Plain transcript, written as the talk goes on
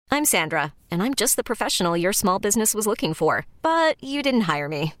I'm Sandra, and I'm just the professional your small business was looking for. But you didn't hire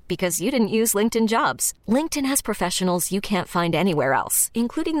me because you didn't use LinkedIn Jobs. LinkedIn has professionals you can't find anywhere else,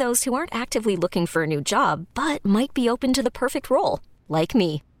 including those who aren't actively looking for a new job, but might be open to the perfect role, like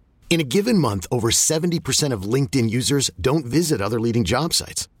me. In a given month, over 70% of LinkedIn users don't visit other leading job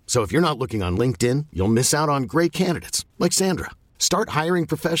sites. So if you're not looking on LinkedIn, you'll miss out on great candidates like Sandra. Start hiring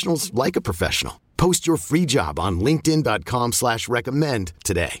professionals like a professional. Post your free job on linkedin.com/recommend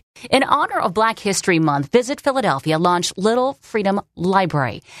today. In honor of Black History Month, Visit Philadelphia launched Little Freedom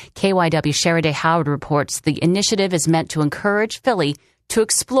Library. KYW Shara Howard reports the initiative is meant to encourage Philly to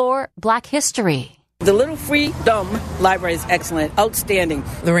explore Black history. The Little Freedom Library is excellent, outstanding.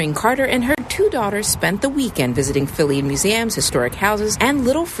 Lorraine Carter and her 2 daughters spent the weekend visiting Philly museums, historic houses, and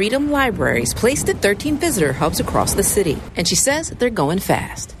Little Freedom Libraries placed at 13 visitor hubs across the city. And she says they're going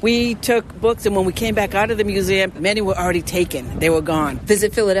fast. We took books, and when we came back out of the museum, many were already taken. They were gone.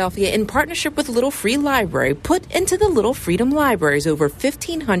 Visit Philadelphia, in partnership with Little Free Library, put into the Little Freedom Libraries over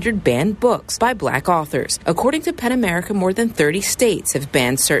 1,500 banned books by Black authors. According to PEN America, more than 30 states have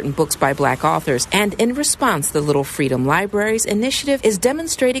banned certain books by Black authors, and in response, the Little Freedom Libraries initiative is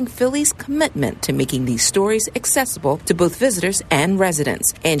demonstrating Philly's commitment to making these stories accessible to both visitors and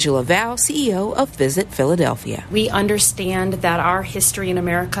residents. Angela Val, CEO of Visit Philadelphia. We understand that our history in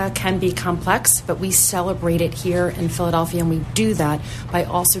America can be complex, but we celebrate it here in Philadelphia, and we do that by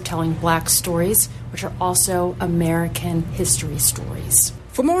also telling Black stories, which are also American history stories.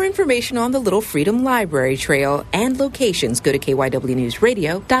 For more information on the Little Freedom Library Trail and locations, go to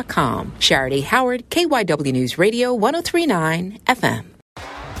kywnewsradio.com. Shara Howard, KYW News Radio 103.9 FM.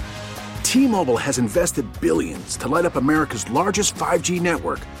 T-Mobile has invested billions to light up America's largest 5G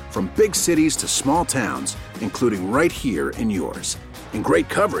network, from big cities to small towns, including right here in yours. And great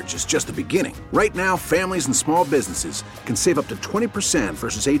coverage is just the beginning. Right now, families and small businesses can save up to 20%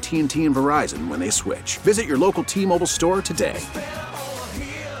 versus AT&T and Verizon when they switch. Visit your local T-Mobile store today.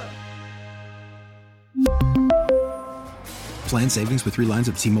 Plan savings with 3 lines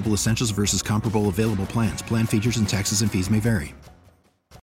of T-Mobile Essentials versus comparable available plans. Plan features and taxes and fees may vary.